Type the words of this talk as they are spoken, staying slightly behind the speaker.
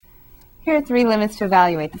Here are three limits to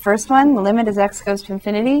evaluate. The first one, the limit as x goes to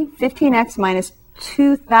infinity, 15x minus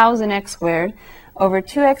 2000x squared over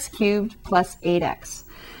 2x cubed plus 8x.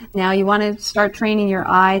 Now you want to start training your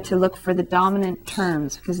eye to look for the dominant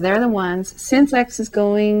terms because they're the ones, since x is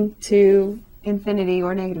going to infinity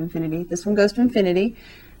or negative infinity, this one goes to infinity,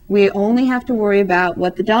 we only have to worry about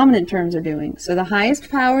what the dominant terms are doing. So the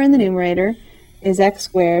highest power in the numerator is x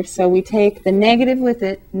squared, so we take the negative with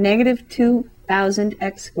it, negative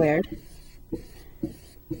 2000x squared.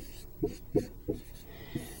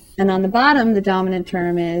 And on the bottom, the dominant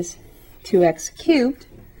term is 2x cubed.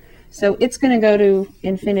 So it's going to go to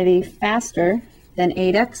infinity faster than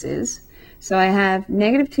 8x is. So I have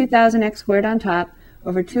negative 2000x squared on top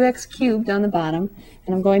over 2x cubed on the bottom.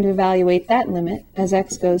 And I'm going to evaluate that limit as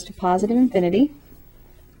x goes to positive infinity.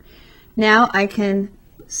 Now I can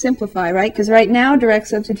simplify, right? Because right now direct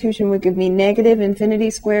substitution would give me negative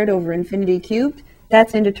infinity squared over infinity cubed.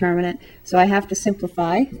 That's indeterminate. So I have to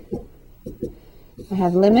simplify. I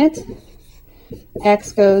have limit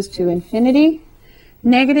x goes to infinity,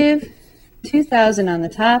 negative 2000 on the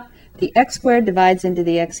top. The x squared divides into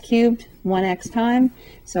the x cubed 1x time.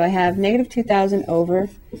 So I have negative 2000 over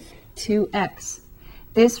 2x.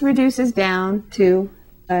 This reduces down to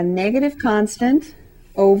a negative constant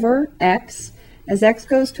over x. As x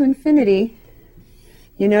goes to infinity,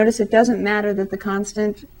 you notice it doesn't matter that the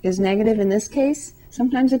constant is negative in this case.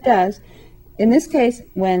 Sometimes it does. In this case,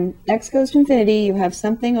 when x goes to infinity, you have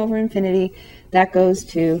something over infinity that goes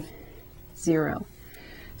to 0.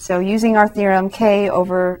 So using our theorem, k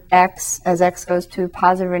over x, as x goes to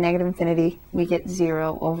positive or negative infinity, we get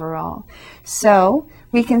 0 overall. So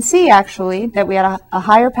we can see actually that we had a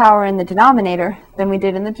higher power in the denominator than we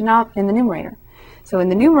did in the numerator. So in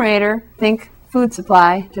the numerator, think food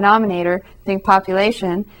supply, denominator, think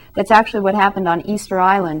population. That's actually what happened on Easter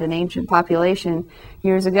Island, an ancient population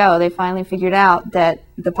years ago. They finally figured out that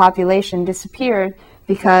the population disappeared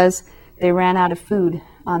because they ran out of food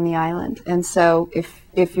on the island. And so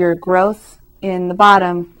if your growth in the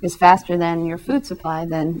bottom is faster than your food supply,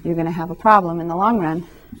 then you're going to have a problem in the long run,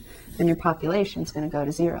 and your population is going to go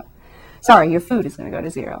to 0. Sorry, your food is going to go to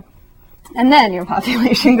 0. And then your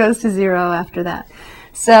population goes to 0 after that.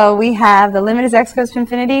 So we have the limit as x goes to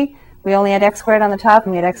infinity. We only had x squared on the top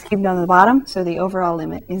and we had x cubed on the bottom, so the overall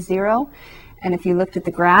limit is 0. And if you looked at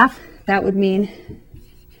the graph, that would mean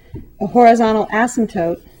a horizontal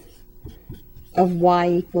asymptote of y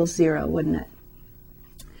equals 0, wouldn't it?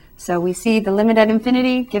 So we see the limit at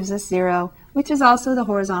infinity gives us 0, which is also the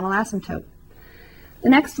horizontal asymptote. The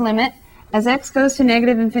next limit, as x goes to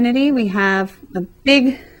negative infinity, we have a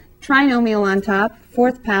big trinomial on top.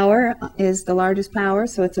 Fourth power is the largest power,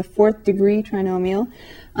 so it's a fourth degree trinomial.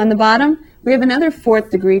 On the bottom, we have another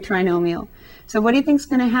fourth degree trinomial. So what do you think is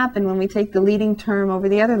going to happen when we take the leading term over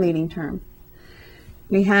the other leading term?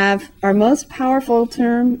 We have our most powerful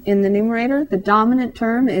term in the numerator. The dominant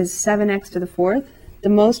term is 7x to the fourth. The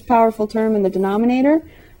most powerful term in the denominator,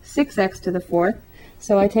 6x to the fourth.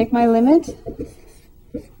 So I take my limit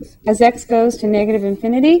as x goes to negative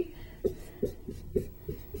infinity,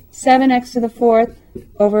 7x to the fourth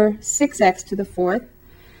over 6x to the fourth.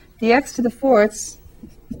 The x to the fourths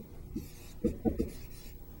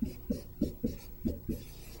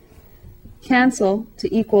cancel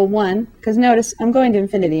to equal 1, because notice I'm going to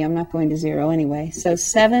infinity, I'm not going to 0 anyway. So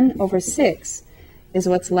 7 over 6 is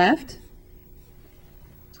what's left.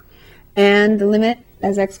 And the limit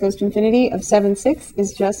as x goes to infinity of 7/6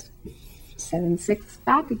 is just 7/6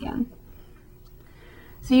 back again.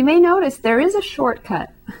 So you may notice there is a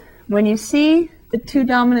shortcut. When you see the two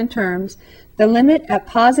dominant terms, the limit at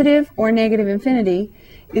positive or negative infinity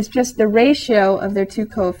is just the ratio of their two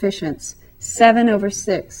coefficients, 7 over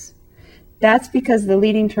 6. That's because the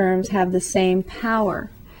leading terms have the same power.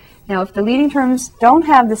 Now, if the leading terms don't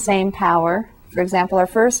have the same power, for example, our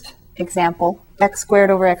first example, x squared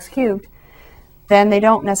over x cubed, then we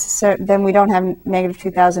don't have negative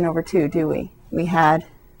 2000 over 2, do we? We had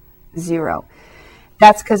 0.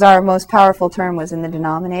 That's because our most powerful term was in the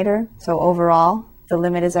denominator. So overall, the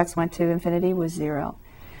limit as x went to infinity was 0.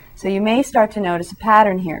 So you may start to notice a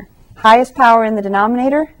pattern here. Highest power in the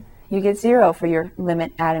denominator, you get 0 for your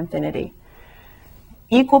limit at infinity.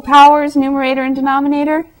 Equal powers, numerator and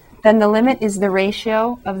denominator, then the limit is the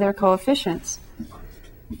ratio of their coefficients.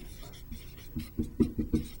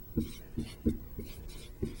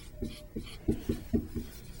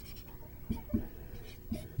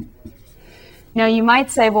 Now you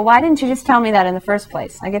might say, well, why didn't you just tell me that in the first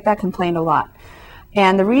place? I get that complained a lot.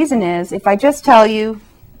 And the reason is, if I just tell you,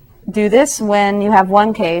 do this when you have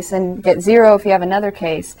one case and get 0 if you have another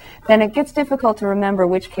case, then it gets difficult to remember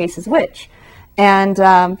which case is which. And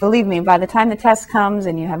believe me, by the time the test comes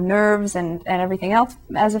and you have nerves and everything else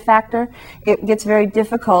as a factor, it gets very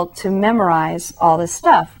difficult to memorize all this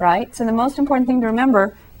stuff, right? So the most important thing to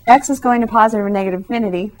remember, x is going to positive or negative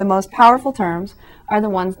infinity. The most powerful terms are the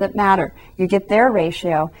ones that matter. You get their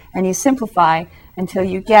ratio and you simplify until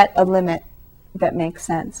you get a limit that makes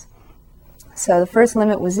sense. So the first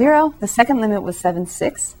limit was 0. The second limit was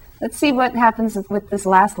 7/6. Let's see what happens with this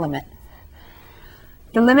last limit.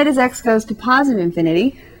 The limit as x goes to positive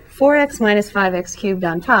infinity, 4x minus 5x cubed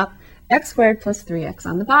on top, x squared plus 3x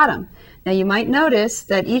on the bottom. Now you might notice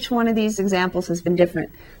that each one of these examples has been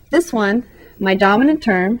different. This one, my dominant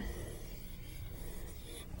term,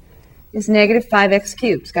 is negative 5x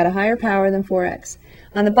cubed. It's got a higher power than 4x.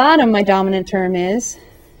 On the bottom, my dominant term is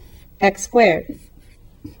x squared.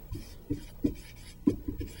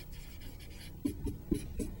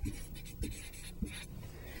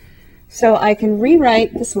 So I can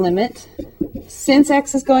rewrite this limit. Since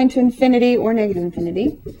x is going to infinity or negative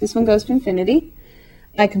infinity, this one goes to infinity,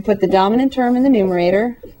 I can put the dominant term in the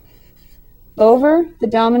numerator over the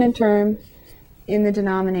dominant term in the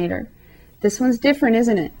denominator. This one's different,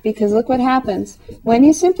 isn't it? Because look what happens. When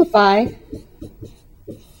you simplify,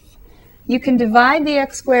 you can divide the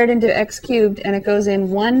x squared into x cubed, and it goes in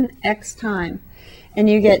 1x time. And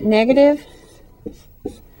you get negative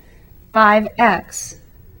 5x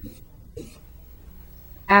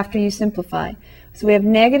after you simplify. So we have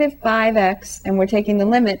negative 5x, and we're taking the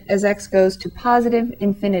limit as x goes to positive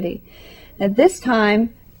infinity. At this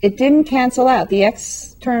time, it didn't cancel out. The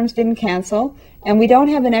x terms didn't cancel, and we don't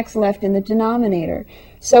have an x left in the denominator.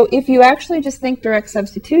 So if you actually just think direct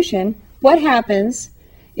substitution, what happens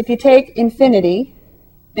if you take infinity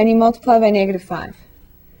and you multiply by negative 5?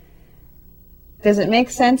 Does it make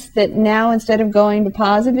sense that now instead of going to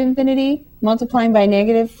positive infinity, multiplying by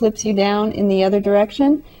negative flips you down in the other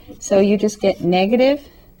direction? So you just get negative.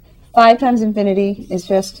 5 times infinity is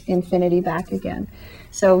just infinity back again.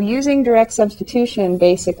 So using direct substitution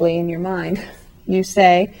basically in your mind, you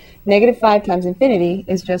say negative 5 times infinity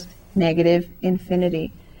is just negative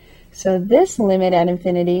infinity. So this limit at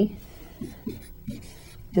infinity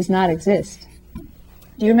does not exist.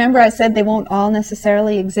 Do you remember I said they won't all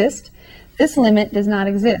necessarily exist? This limit does not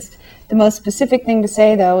exist. The most specific thing to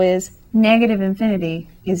say, though, is negative infinity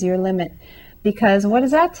is your limit. Because what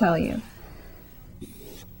does that tell you?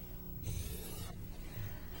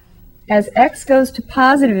 As x goes to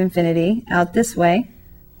positive infinity out this way,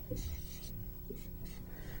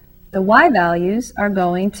 the y values are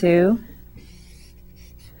going to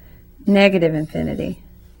negative infinity.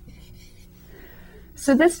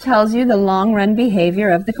 So this tells you the long-run behavior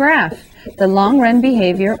of the graph. The long-run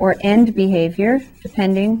behavior, or end behavior,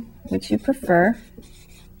 depending which you prefer,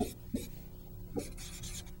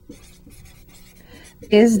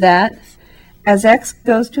 is that as x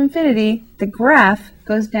goes to infinity, the graph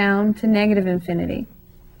goes down to negative infinity.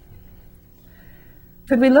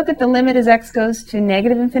 Could we look at the limit as x goes to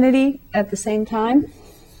negative infinity at the same time?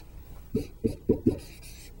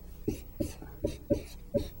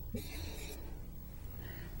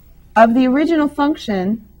 Of the original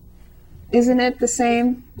function, isn't it the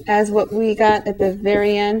same as what we got at the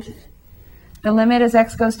very end? The limit as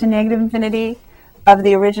x goes to negative infinity of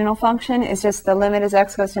the original function is just the limit as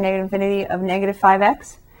x goes to negative infinity of negative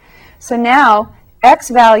 5x. So now x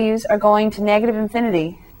values are going to negative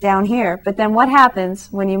infinity down here, but then what happens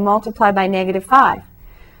when you multiply by negative 5?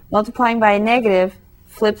 Multiplying by a negative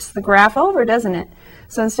flips the graph over, doesn't it?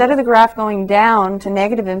 So instead of the graph going down to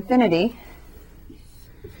negative infinity,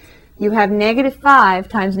 you have negative 5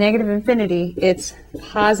 times negative infinity, it's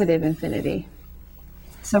positive infinity.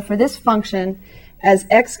 So for this function, as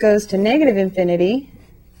x goes to negative infinity,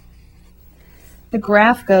 the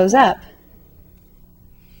graph goes up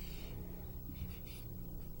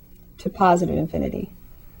to positive infinity.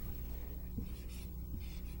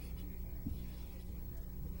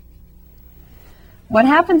 What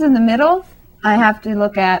happens in the middle? I have to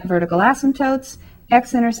look at vertical asymptotes,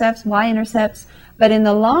 x-intercepts, y-intercepts, but in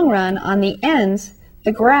the long run, on the ends,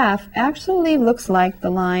 the graph actually looks like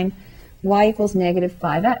the line y equals negative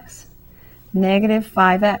 5x. Negative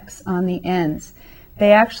 5x on the ends.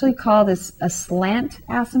 They actually call this a slant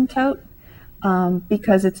asymptote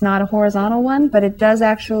because it's not a horizontal one, but it does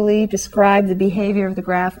actually describe the behavior of the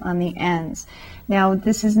graph on the ends. Now,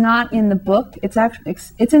 this is not in the book. It's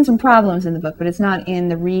in some problems in the book, but it's not in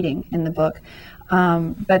the reading in the book.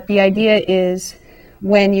 But the idea is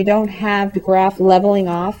when you don't have the graph leveling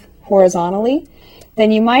off horizontally,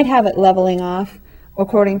 then you might have it leveling off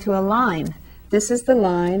according to a line. This is the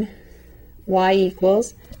line y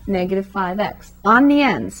equals negative 5x on the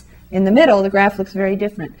ends. In the middle, the graph looks very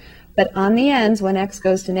different. But on the ends, when x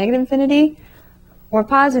goes to negative infinity or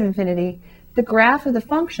positive infinity, the graph of the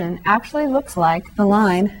function actually looks like the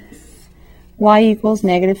line y equals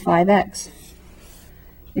negative 5x.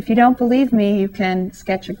 If you don't believe me, you can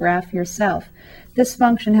sketch a graph yourself. This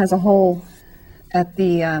function has a hole at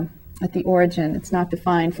the origin. It's not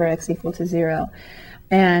defined for x equal to 0.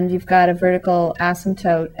 And you've got a vertical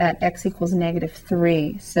asymptote at x equals negative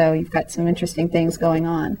 3. So you've got some interesting things going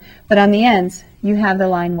on. But on the ends, you have the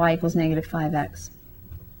line y equals negative 5x.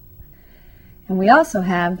 And we also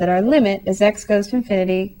have that our limit as x goes to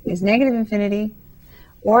infinity is negative infinity,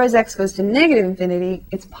 or as x goes to negative infinity,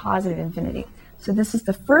 it's positive infinity. So this is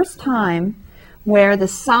the first time where the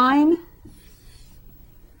sign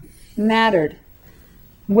mattered.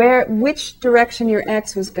 Which direction your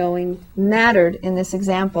x was going mattered in this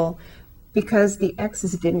example, because the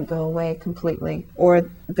x's didn't go away completely, or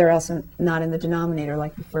they're also not in the denominator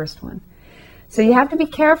like the first one. So you have to be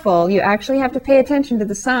careful. You actually have to pay attention to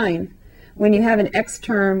the sign. When you have an x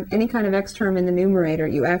term, any kind of x term in the numerator,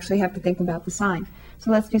 you actually have to think about the sign. So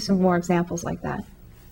let's do some more examples like that.